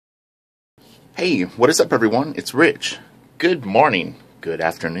Hey, what is up everyone? It's Rich. Good morning, good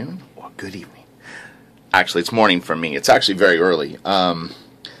afternoon, or good evening. Actually, it's morning for me. It's actually very early.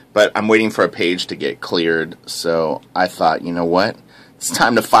 But I'm waiting for a page to get cleared, so I thought, you know what? It's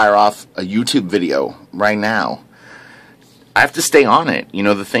time to fire off a YouTube video right now. I have to stay on it. You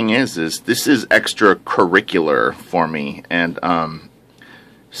know, the thing is this is extracurricular for me, and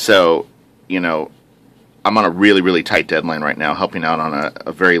so, you know, I'm on a really tight deadline right now, helping out on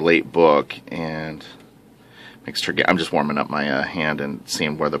a very late book, and make sure I'm just warming up my hand and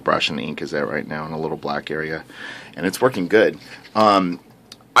seeing where the brush and the ink is at right now in a little black area, and it's working good. I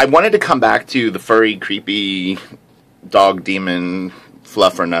wanted to come back to the furry, creepy, dog demon,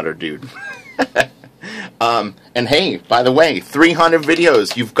 fluffer nutter dude. And hey, by the way, 300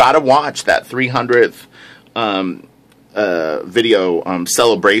 videos. You've got to watch that 300th video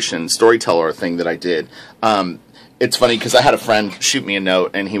celebration storyteller thing that I did. It's funny because I had a friend shoot me a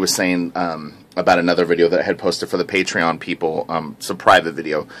note, and he was saying about another video that I had posted for the Patreon people. It's a private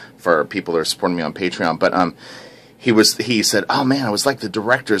video for people that are supporting me on Patreon, but he said, oh man, it was like the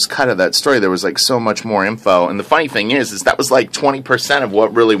director's cut of that story. There was like so much more info. And the funny thing is that was like 20% of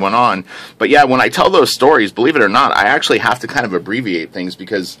what really went on. But yeah, when I tell those stories, believe it or not, I actually have to kind of abbreviate things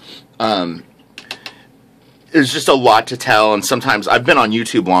because there's just a lot to tell. And sometimes I've been on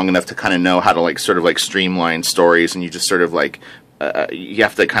YouTube long enough to kind of know how to like sort of like streamline stories, and you just sort of like you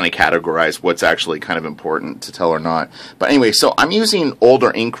have to kind of categorize what's actually kind of important to tell or not. But anyway, so I'm using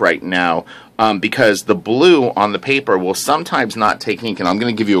older ink right now because the blue on the paper will sometimes not take ink. And I'm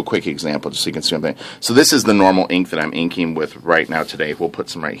going to give you a quick example just so you can see what I'm doing. So this is the normal ink that I'm inking with right now today. We'll put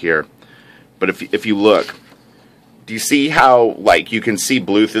some right here. But if you look, do you see how like you can see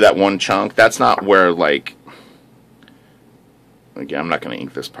blue through that one chunk? That's not where like, again, I'm not going to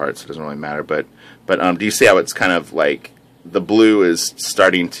ink this part, so it doesn't really matter. But do you see how it's kind of like the blue is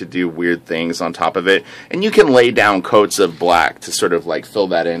starting to do weird things on top of it? And you can lay down coats of black to sort of like fill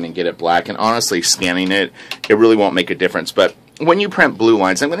that in and get it black. And honestly, scanning it really won't make a difference. But when you print blue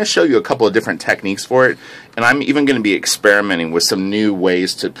lines, I'm going to show you a couple of different techniques for it. And I'm even going to be experimenting with some new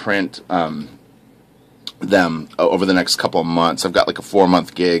ways to print them over the next couple of months. I've got like a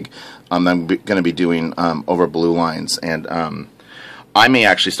 4-month gig I'm going to be doing over blue lines. And I may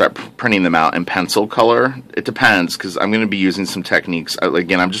actually start printing them out in pencil color. It depends, because I'm going to be using some techniques.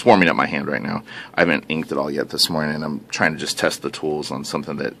 Again, I'm just warming up my hand right now. I haven't inked it all yet this morning, and I'm trying to just test the tools on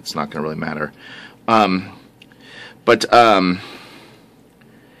something that's not going to really matter.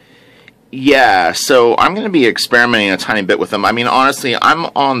 Yeah, so I'm going to be experimenting a tiny bit with them. I mean, honestly, I'm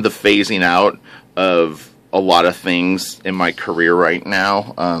on the phasing out of a lot of things in my career right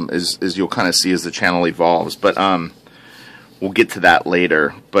now, as you'll kind of see as the channel evolves. But we'll get to that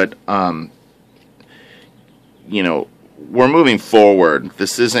later. But, you know, we're moving forward.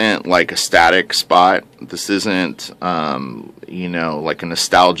 This isn't like a static spot. This isn't, you know, like a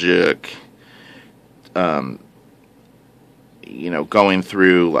nostalgic, you know, going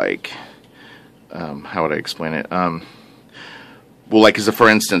through like, how would I explain it? Well, like for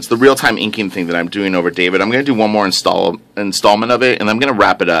instance, the Rel Time inking thing that I'm doing over David, I'm going to do one more installment of it, and I'm going to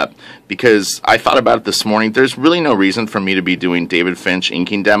wrap it up, because I thought about it this morning. There's really no reason for me to be doing David Finch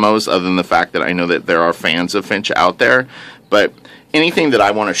inking demos other than the fact that I know that there are fans of Finch out there. But anything that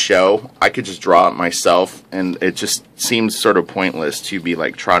I want to show, I could just draw it myself, and it just seems sort of pointless to be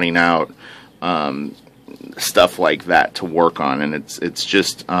like trotting out stuff like that to work on, and it's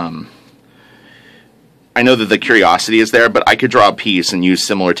just... I know that the curiosity is there, but I could draw a piece and use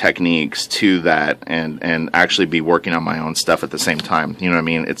similar techniques to that and actually be working on my own stuff at the same time. You know what I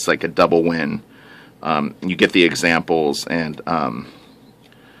mean? It's like a double win. You get the examples, and I'm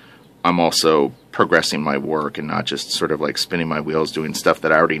also progressing my work and not just sort of like spinning my wheels doing stuff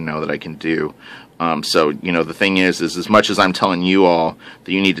that I already know that I can do. So, you know, the thing is as much as I'm telling you all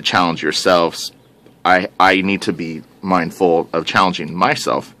that you need to challenge yourselves, I need to be mindful of challenging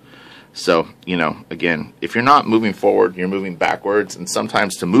myself. So, you know, again, if you're not moving forward, you're moving backwards. And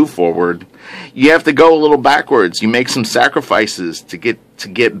sometimes to move forward, you have to go a little backwards. You make some sacrifices to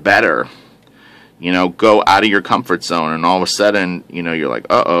get better. You know, go out of your comfort zone. And all of a sudden, you know, you're like,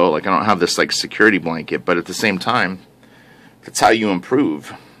 uh-oh, like I don't have this like security blanket. But at the same time, that's how you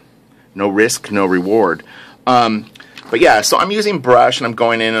improve. No risk, no reward. But yeah, so I'm using brush, and I'm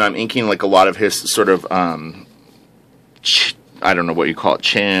going in and I'm inking like a lot of his sort of... I don't know what you call it,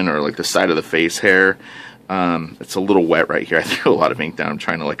 chin or like the side of the face hair. It's a little wet right here. I threw a lot of ink down. I'm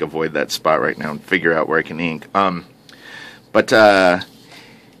trying to like avoid that spot right now and figure out where I can ink. Yeah,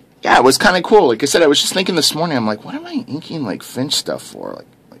 it was kind of cool. Like I said, I was just thinking this morning, I'm like, what am I inking like Finch stuff for?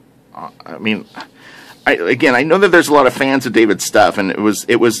 Like I mean, again, I know that there's a lot of fans of David's stuff, and it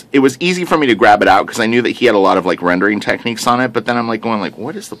was easy for me to grab it out because I knew that he had a lot of like rendering techniques on it. But then I'm like going like,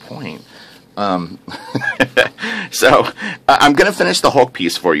 what is the point? So I'm gonna finish the Hulk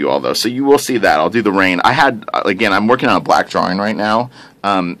piece for you all though, so you will see that. I'll do the rain. I'm working on a black drawing right now,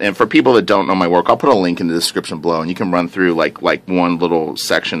 and for people that don't know my work, I'll put a link in the description below, and you can run through like one little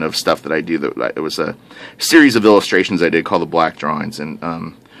section of stuff that I do. That it was a series of illustrations I did called the black drawings, and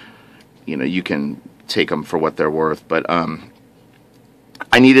you know, you can take them for what they're worth, but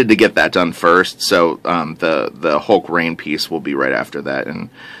I needed to get that done first, so the Hulk rain piece will be right after that, and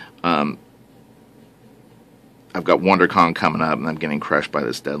I've got WonderCon coming up, and I'm getting crushed by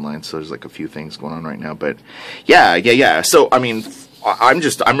this deadline, so there's like a few things going on right now, but yeah. So I mean,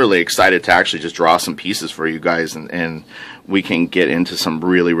 I'm really excited to actually just draw some pieces for you guys, and we can get into some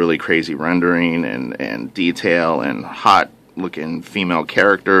really crazy rendering and detail and hot looking female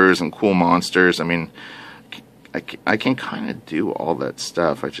characters and cool monsters. I mean, I can kind of do all that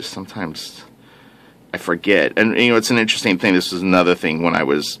stuff. I just sometimes I forget. And you know, it's an interesting thing. This was another thing when I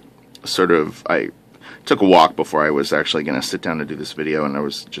was I took a walk before I was actually going to sit down to do this video, and I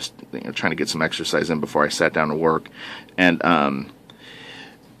was just, you know, trying to get some exercise in before I sat down to work. And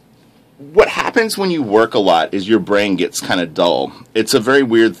what happens when you work a lot is your brain gets kind of dull. It's a very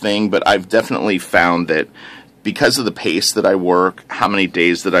weird thing, but I've definitely found that because of the pace that I work, how many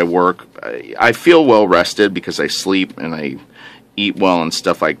days that I work, I feel well rested because I sleep and I eat well and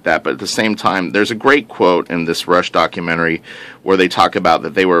stuff like that. But at the same time, there's a great quote in this Rush documentary where they talk about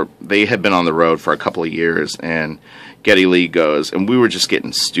that they had been on the road for a couple of years, and Geddy Lee goes, and we were just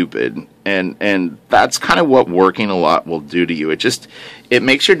getting stupid. And that's kind of what working a lot will do to you. It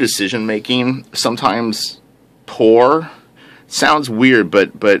makes your decision making sometimes poor. Sounds weird,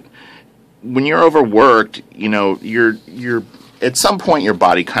 but when you're overworked, you know, you're at some point your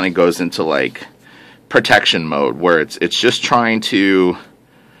body kind of goes into like protection mode where it's just trying to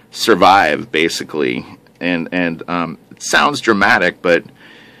survive basically, and it sounds dramatic, but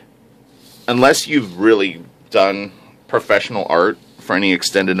unless you've really done professional art for any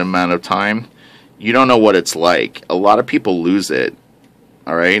extended amount of time, you don't know what it's like. A lot of people lose it.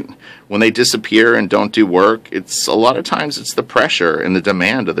 All right, when they disappear and don't do work, it's a lot of times it's the pressure and the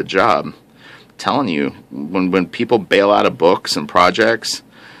demand of the job. I'm telling you, when people bail out of books and projects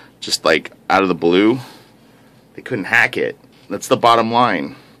just like out of the blue, they couldn't hack it. That's the bottom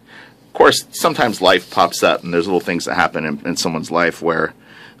line. Of course, sometimes life pops up, and there's little things that happen in someone's life where,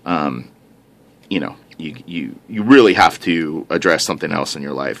 you know, you really have to address something else in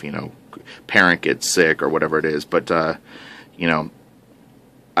your life. You know, parent gets sick or whatever it is. But you know,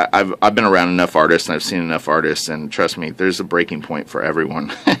 I've been around enough artists, and I've seen enough artists, and trust me, there's a breaking point for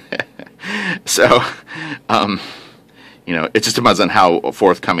everyone. So, you know, it just depends on how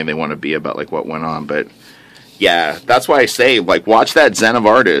forthcoming they want to be about like what went on. But yeah, that's why I say, like, watch that Zen of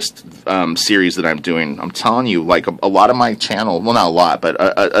Artist series that I'm doing. I'm telling you, like, a lot of my channel, well, not a lot, but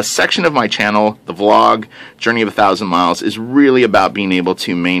a section of my channel, the vlog, Journey of 1,000 Miles, is really about being able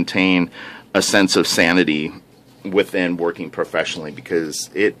to maintain a sense of sanity within working professionally, because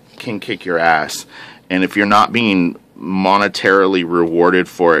it can kick your ass. And if you're not being monetarily rewarded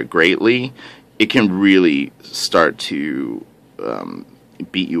for it greatly, it can really start to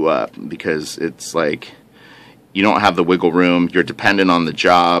beat you up, because it's like you don't have the wiggle room. You're dependent on the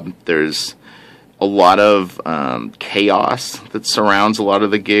job. There's a lot of chaos that surrounds a lot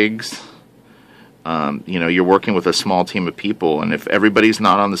of the gigs. You know, you're working with a small team of people, and if everybody's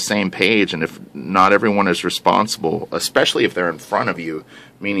not on the same page, and if not everyone is responsible, especially if they're in front of you,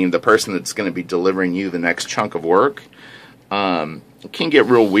 meaning the person that's going to be delivering you the next chunk of work, it can get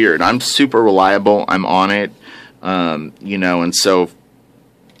real weird. I'm super reliable. I'm on it. You know, and so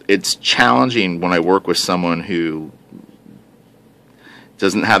it's challenging when I work with someone who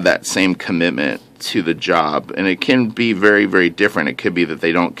doesn't have that same commitment to the job, and it can be very, very different. It could be that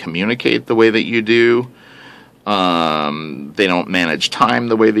they don't communicate the way that you do, they don't manage time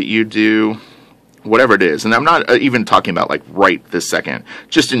the way that you do, whatever it is. And I'm not even talking about like right this second,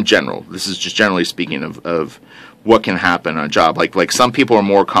 just in general. This is just generally speaking of what can happen on a job. Like some people are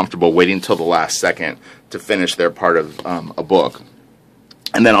more comfortable waiting until the last second to finish their part of a book,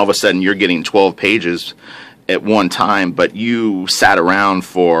 and then all of a sudden you're getting 12 pages at one time, but you sat around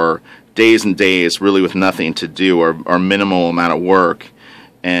for days and days really with nothing to do, or minimal amount of work,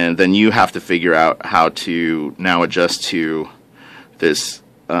 and then you have to figure out how to now adjust to this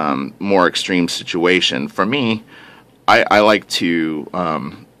more extreme situation. For me, I like to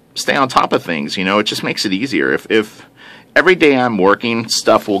stay on top of things. You know, it just makes it easier. If every day I'm working,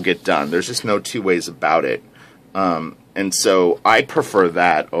 stuff will get done. There's just no two ways about it. And so I prefer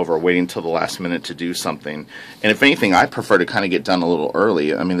that over waiting till the last minute to do something. And if anything, I prefer to kind of get done a little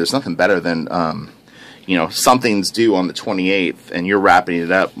early. I mean, there's nothing better than, you know, something's due on the 28th and you're wrapping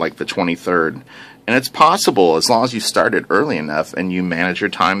it up like the 23rd. And it's possible as long as you start it early enough and you manage your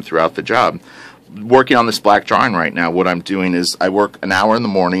time throughout the job. Working on this black drawing right now, what I'm doing is I work an hour in the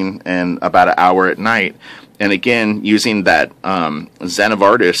morning and about an hour at night. And again, using that Zen of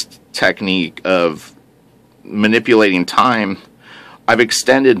Artist technique of manipulating time, I've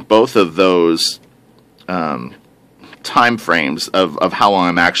extended both of those time frames of how long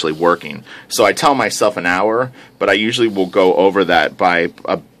I'm actually working. So I tell myself an hour, but I usually will go over that by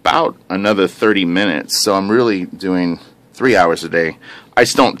about another 30 minutes. So I'm really doing 3 hours a day. I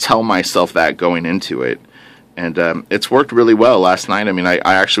just don't tell myself that going into it. And it's worked really well. Last night, I mean, I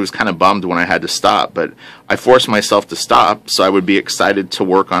actually was kind of bummed when I had to stop, but I forced myself to stop so I would be excited to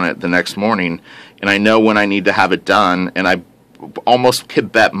work on it the next morning. And I know when I need to have it done, and I almost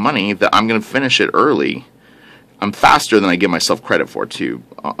could bet money that I'm going to finish it early. I'm faster than I give myself credit for, too,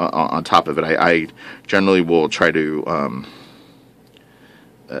 on top of it. I generally will try to,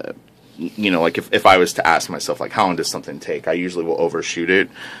 you know, like if I was to ask myself, like, how long does something take? I usually will overshoot it,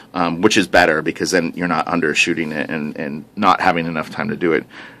 which is better because then you're not undershooting it and not having enough time to do it.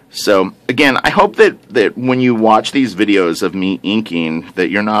 So, again, I hope that when you watch these videos of me inking, that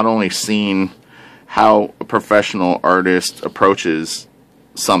you're not only seeing how a professional artist approaches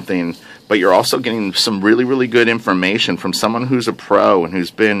something, but you're also getting some really, really good information from someone who's a pro and who's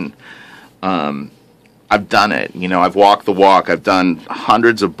been, I've done it. You know, I've walked the walk. I've done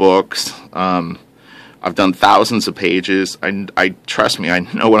hundreds of books. I've done thousands of pages. I trust me, I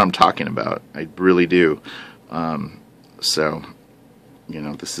know what I'm talking about. I really do. So, you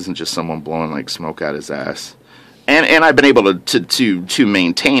know, this isn't just someone blowing like smoke out his ass. And I've been able to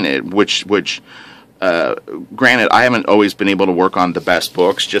maintain it, which granted, I haven't always been able to work on the best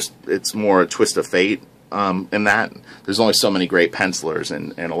books. Just it's more a twist of fate. In that there's only so many great pencilers,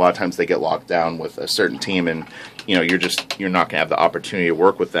 and a lot of times they get locked down with a certain team, and you know you're not gonna have the opportunity to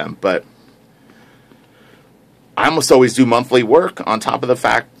work with them. But I almost always do monthly work on top of the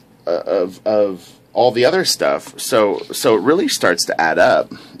fact of all the other stuff. So it really starts to add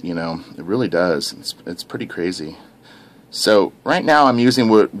up. You know, it really does. It's pretty crazy. So right now I'm using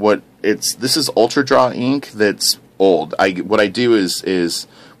this is Ultra Draw ink that's old. What I do is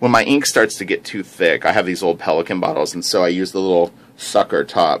when my ink starts to get too thick, I have these old Pelican bottles, and so I use the little sucker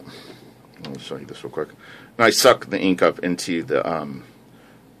top. I'll show you this real quick. And I suck the ink up into the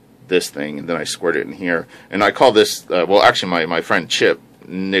this thing, and then I squirt it in here. And I call this, well, actually my friend Chip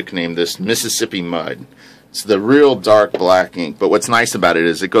nicknamed this Mississippi Mud. It's the real dark black ink, but what's nice about it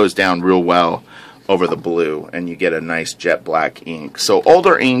is it goes down real well over the blue, and you get a nice jet black ink. So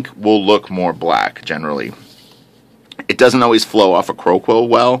older ink will look more black generally. It doesn't always flow off a crow quill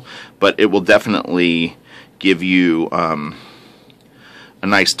well, but it will definitely give you a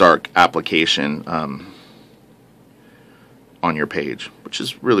nice dark application on your page, which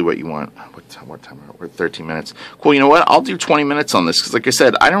is really what you want. What time are we? We're at 13 minutes. Cool, you know what? I'll do 20 minutes on this, because like I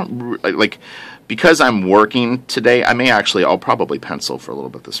said, I don't, like, because I'm working today, I'll probably pencil for a little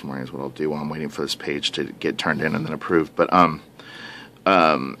bit this morning is what I'll do while I'm waiting for this page to get turned in and then approved. But,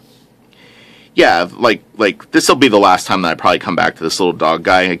 yeah, like this will be the last time that I probably come back to this little dog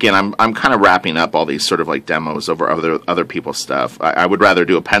guy. Again, I'm kind of wrapping up all these sort of like demos over other people's stuff. I would rather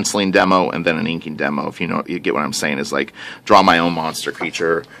do a penciling demo and then an inking demo, if you get what I'm saying, is like draw my own monster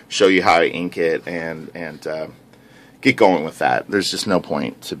creature, show you how I ink it, and get going with that. There's just no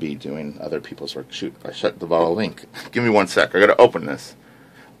point to be doing other people's work. Shoot, I shut the bottle of ink. Give me 1 sec. I gotta open this.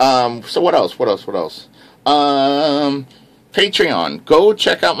 So what else? Patreon. Go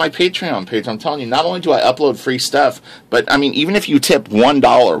check out my Patreon page. I'm telling you, not only do I upload free stuff, but I mean, even if you tip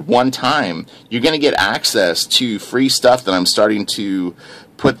 $1 one time, you're going to get access to free stuff that I'm starting to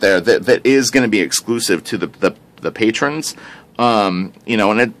put there that is going to be exclusive to the patrons. You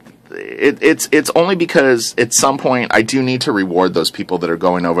know, and it's only because at some point I do need to reward those people that are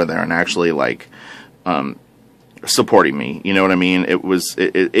going over there and actually like supporting me. You know what I mean? It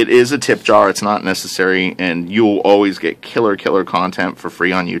is a tip jar. It's not necessary, and you'll always get killer content for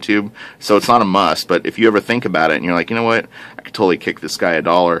free on YouTube. So it's not a must. But if you ever think about it and you're like, you know what, I could totally kick this guy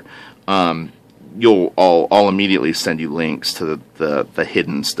 $1, I'll immediately send you links to the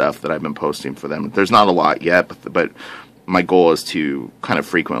hidden stuff that I've been posting for them. There's not a lot yet, but my goal is to kind of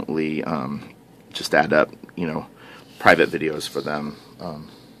frequently just add up, you know, private videos for them.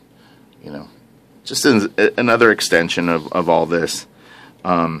 You know, just another extension of all this.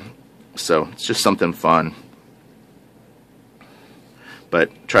 So it's just something fun.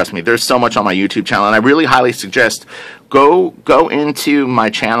 But trust me, there's so much on my YouTube channel, and I really highly suggest go into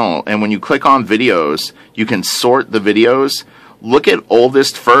my channel, and when you click on videos, you can sort the videos. Look at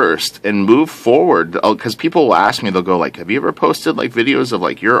oldest first and move forward, because people will ask me, they'll go like, have you ever posted like videos of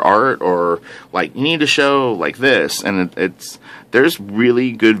like your art, or like you need to show like this? And there's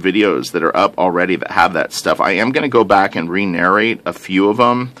really good videos that are up already that have that stuff. I am going to go back and re-narrate a few of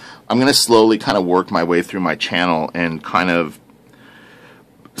them. I'm going to slowly kind of work my way through my channel and kind of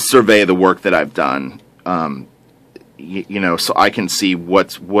survey the work that I've done, you know, so I can see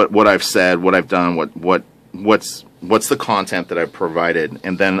what I've said, what I've done, what's the content that I've provided,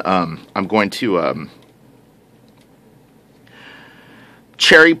 and then I'm going to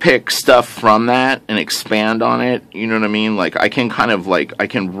cherry pick stuff from that and expand on it. You know what I mean? Like I can kind of like I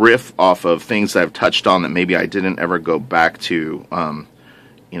can riff off of things that I've touched on that maybe I didn't ever go back to.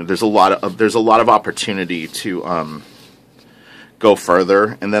 You know, there's a lot of opportunity to go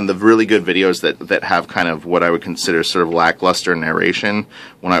further, and then the really good videos that have kind of what I would consider sort of lackluster narration,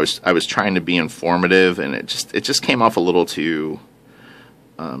 when I was trying to be informative, and it just came off a little too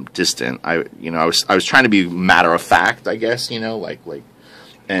distant. I was trying to be matter of fact, I guess, you know, like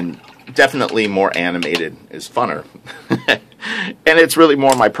and definitely more animated is funner. And it's really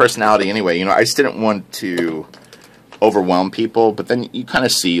more my personality anyway. You know, I just didn't want to overwhelm people, but then you kind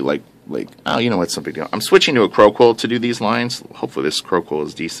of see like, oh, you know what's no big deal. I'm switching to a crow quill to do these lines. Hopefully this crow quill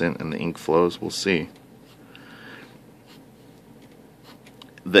is decent and the ink flows. We'll see.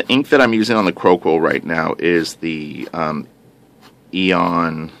 The ink that I'm using on the crow quill right now is the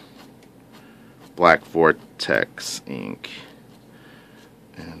Eon Black Vortex ink.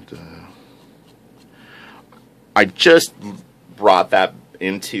 And I just brought that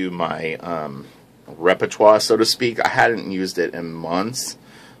into my repertoire, so to speak. I hadn't used it in months.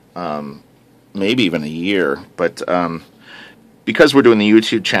 Maybe even a year, but because we're doing the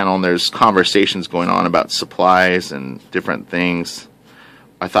YouTube channel and there's conversations going on about supplies and different things,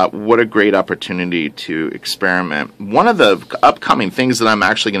 I thought, what a great opportunity to experiment. One of the upcoming things that I'm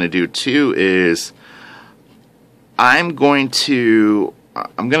actually going to do too is I'm going to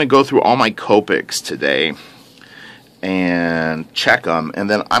go through all my Copics today and check them, and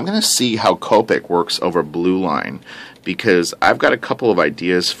then I'm going to see how Copic works over Blue Line, because I've got a couple of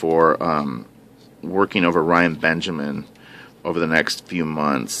ideas for working over Ryan Benjamin over the next few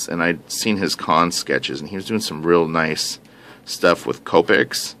months, and I'd seen his con sketches, and he was doing some real nice stuff with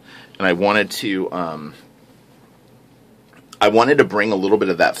Copics, and I wanted to bring a little bit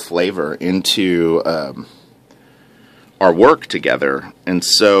of that flavor into our work together. And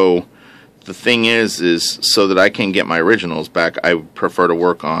so the thing is so that I can get my originals back, I prefer to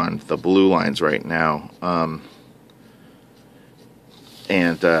work on the blue lines right now.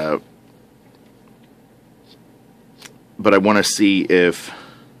 But I want to see if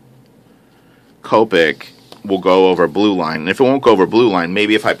Copic will go over Blue Line. And if it won't go over Blue Line,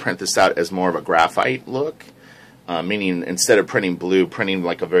 maybe if I print this out as more of a graphite look, meaning instead of printing blue, printing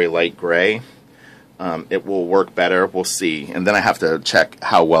like a very light gray, it will work better. We'll see. And then I have to check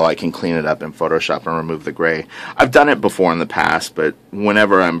how well I can clean it up in Photoshop and remove the gray. I've done it before in the past, but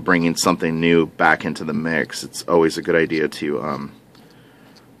whenever I'm bringing something new back into the mix, it's always a good idea to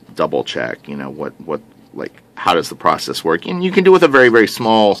double check, you know, like, how does the process work? And you can do with a very, very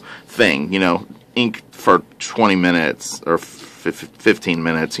small thing, you know, ink for 20 minutes or 15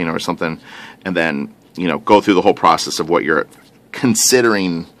 minutes, you know, or something, and then, you know, go through the whole process of what you're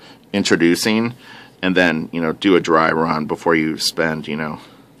considering introducing, and then, you know, do a dry run before you spend, you know,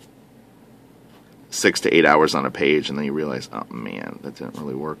 6 to 8 hours on a page, and then you realize, oh man, that didn't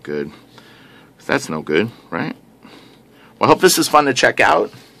really work good. That's no good, right? Well, I hope this is fun to check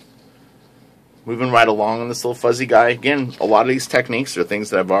out. Moving right along on this little fuzzy guy. Again, a lot of these techniques are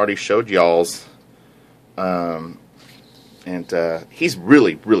things that I've already showed y'all's. He's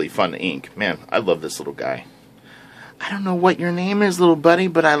really, really fun to ink. Man, I love this little guy. I don't know what your name is, little buddy,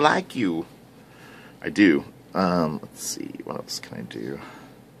 but I like you. I do. Let's see. What else can I do?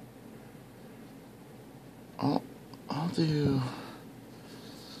 I'll do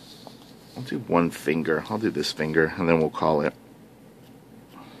one finger. I'll do this finger, and then we'll call it.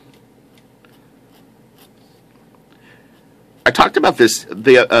 I talked about this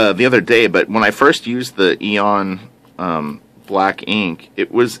the other day, but when I first used the Eon black ink,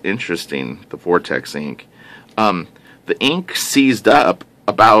 it was interesting, the Vortex ink. The ink seized up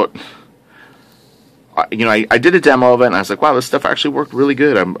about, you know, I did a demo of it, and I was like, wow, this stuff actually worked really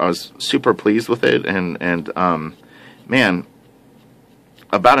good. I was super pleased with it, and man,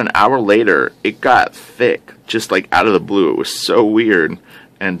 about an hour later, it got thick, just like out of the blue. It was so weird,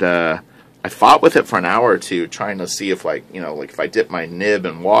 and I fought with it for an hour or two, trying to see if, like, like if I dip my nib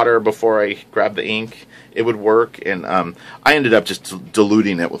in water before I grab the ink, it would work. And I ended up just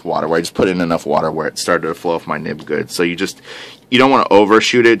diluting it with water, where I just put in enough water where it started to flow off my nib good. So you don't want to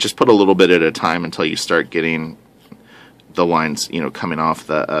overshoot it. Just put a little bit at a time until you start getting the lines, coming off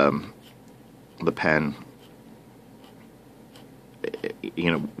the pen,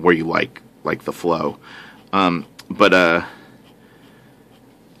 where you like the flow. But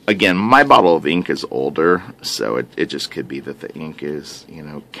again, my bottle of ink is older, so it just could be that the ink is,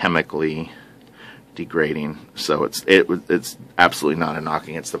 chemically degrading. So it's absolutely not a knock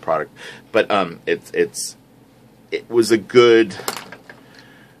against the product, but it was a good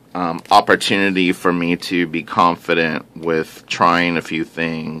opportunity for me to be confident with trying a few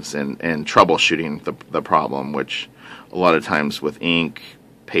things and troubleshooting the problem, which a lot of times with ink,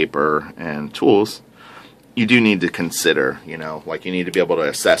 paper, and tools, you do need to consider, like you need to be able to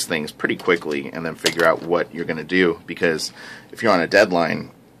assess things pretty quickly and then figure out what you're going to do, because if you're on a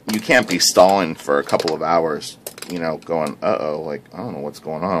deadline, you can't be stalling for a couple of hours, going, uh-oh, like, I don't know what's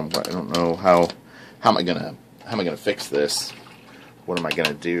going on. I don't know how am I going to fix this? What am I going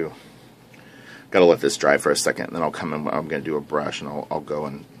to do? Got to let this dry for a second, and then I'll come in. I'm going to do a brush, and I'll go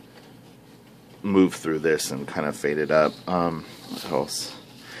and move through this and kind of fade it up. What else?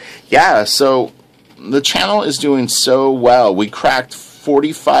 Yeah, so the channel is doing so well. We cracked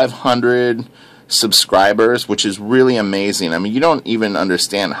 4,500 subscribers, which is really amazing. I mean, you don't even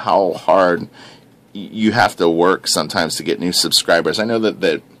understand how hard you have to work sometimes to get new subscribers. I know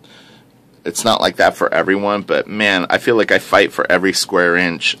that it's not like that for everyone, but man, I feel like I fight for every square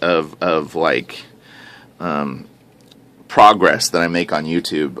inch of like progress that I make on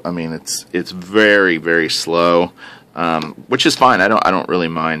YouTube. I mean, it's very, very slow. Which is fine. I don't really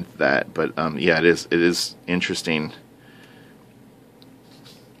mind that, but yeah, it is interesting.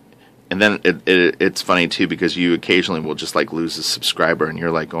 And then it's funny too, because you occasionally will just like lose a subscriber, and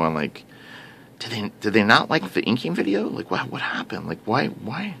you're like going like, did they not like the inking video? Like, what happened? Like,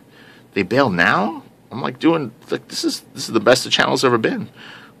 why they bail now? I'm like this is the best the channel's ever been.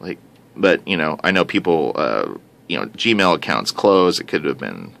 Like, but I know people Gmail accounts close. It could have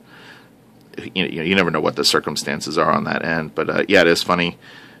been. You never know what the circumstances are on that end, but yeah, it is funny.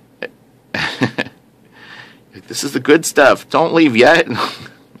 This is the good stuff. Don't leave yet.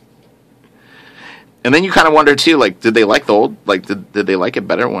 And then you kind of wonder too, like, did they like the old? Like, did they like it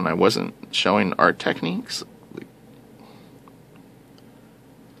better when I wasn't showing art techniques?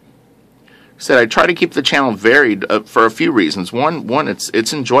 Said I try to keep the channel varied for a few reasons. One,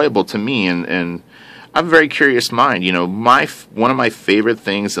 it's enjoyable to me, and I'm a very curious mind. One of my favorite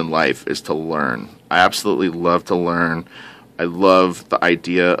things in life is to learn. I absolutely love to learn. I love the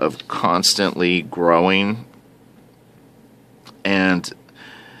idea of constantly growing. And,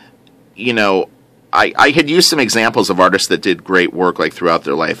 I had used some examples of artists that did great work like throughout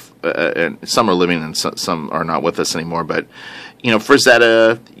their life. And some are living and some are not with us anymore. But,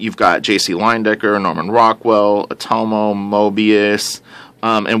 Frazetta, you've got J.C. Leindecker, Norman Rockwell, Atomo, Mobius.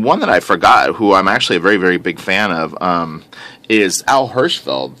 And one that I forgot, who I'm actually a very, very big fan of, is Al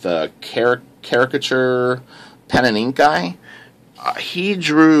Hirschfeld, the caricature pen and ink guy. He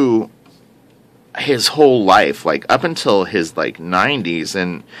drew his whole life, like up until his like 90s,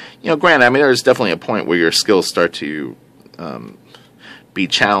 and granted, I mean, there's definitely a point where your skills start to be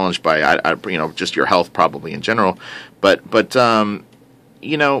challenged by just your health, probably in general, but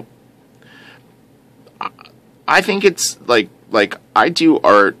I think it's like I do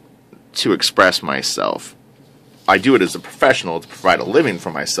art to express myself. I do it as a professional to provide a living for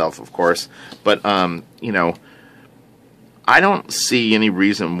myself, of course, but I don't see any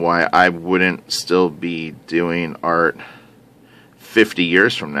reason why I wouldn't still be doing art 50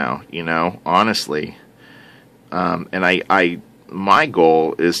 years from now, honestly. And my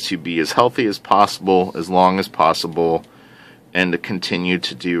goal is to be as healthy as possible, as long as possible, and to continue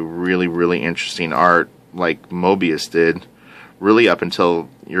to do really, really interesting art like Mobius did, really up until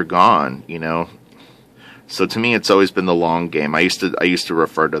you're gone, So to me, it's always been the long game. I used to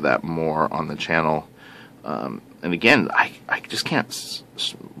refer to that more on the channel. And again, I just can't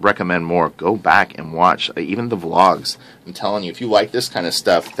recommend more. Go back and watch even the vlogs. I'm telling you, if you like this kind of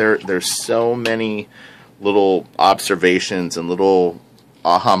stuff, there's so many little observations and little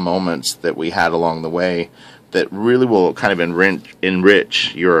aha moments that we had along the way that really will kind of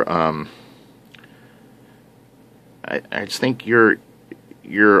enrich your I just think your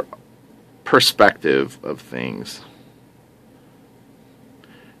perspective of things.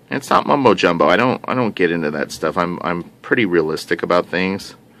 And it's not mumbo jumbo. I don't get into that stuff. I'm pretty realistic about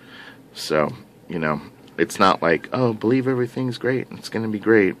things. So, it's not like, oh, believe everything's great. It's going to be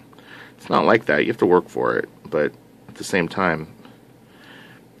great. It's not like that. You have to work for it, but at the same time,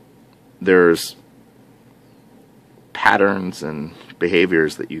 there's patterns and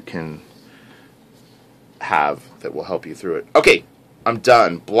behaviors that you can have that will help you through it. Okay, I'm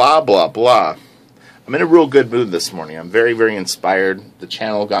done. Blah, blah, blah. I'm in a real good mood this morning. I'm very, very inspired. The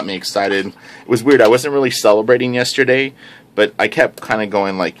channel got me excited. It was weird. I wasn't really celebrating yesterday, but I kept kind of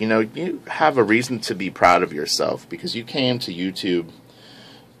going like, you know, you have a reason to be proud of yourself because you came to YouTube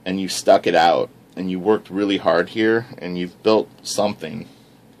and you stuck it out and you worked really hard here and you've built something.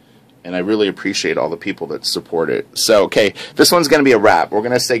 And I really appreciate all the people that support it. So, okay, this one's going to be a wrap. We're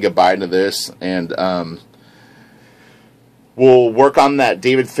going to say goodbye to this, and we'll work on that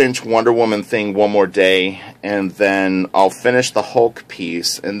David Finch Wonder Woman thing one more day, and then I'll finish the Hulk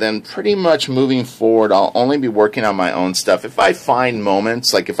piece, and then pretty much moving forward, I'll only be working on my own stuff. If I find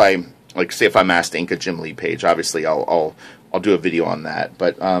moments, like say if I'm asked to ink a Jim Lee page, obviously I'll do a video on that.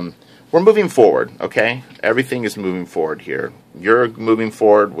 But we're moving forward, okay? Everything is moving forward here. You're moving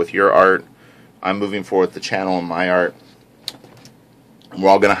forward with your art. I'm moving forward with the channel and my art. We're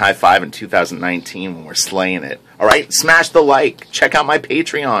all going to high five in 2019 when we're slaying it. All right? Smash the like. Check out my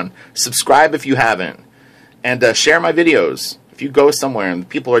Patreon. Subscribe if you haven't. And share my videos. If you go somewhere and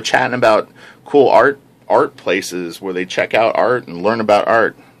people are chatting about cool art places where they check out art and learn about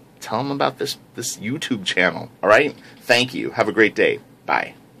art, tell them about this YouTube channel. All right? Thank you. Have a great day.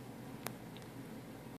 Bye.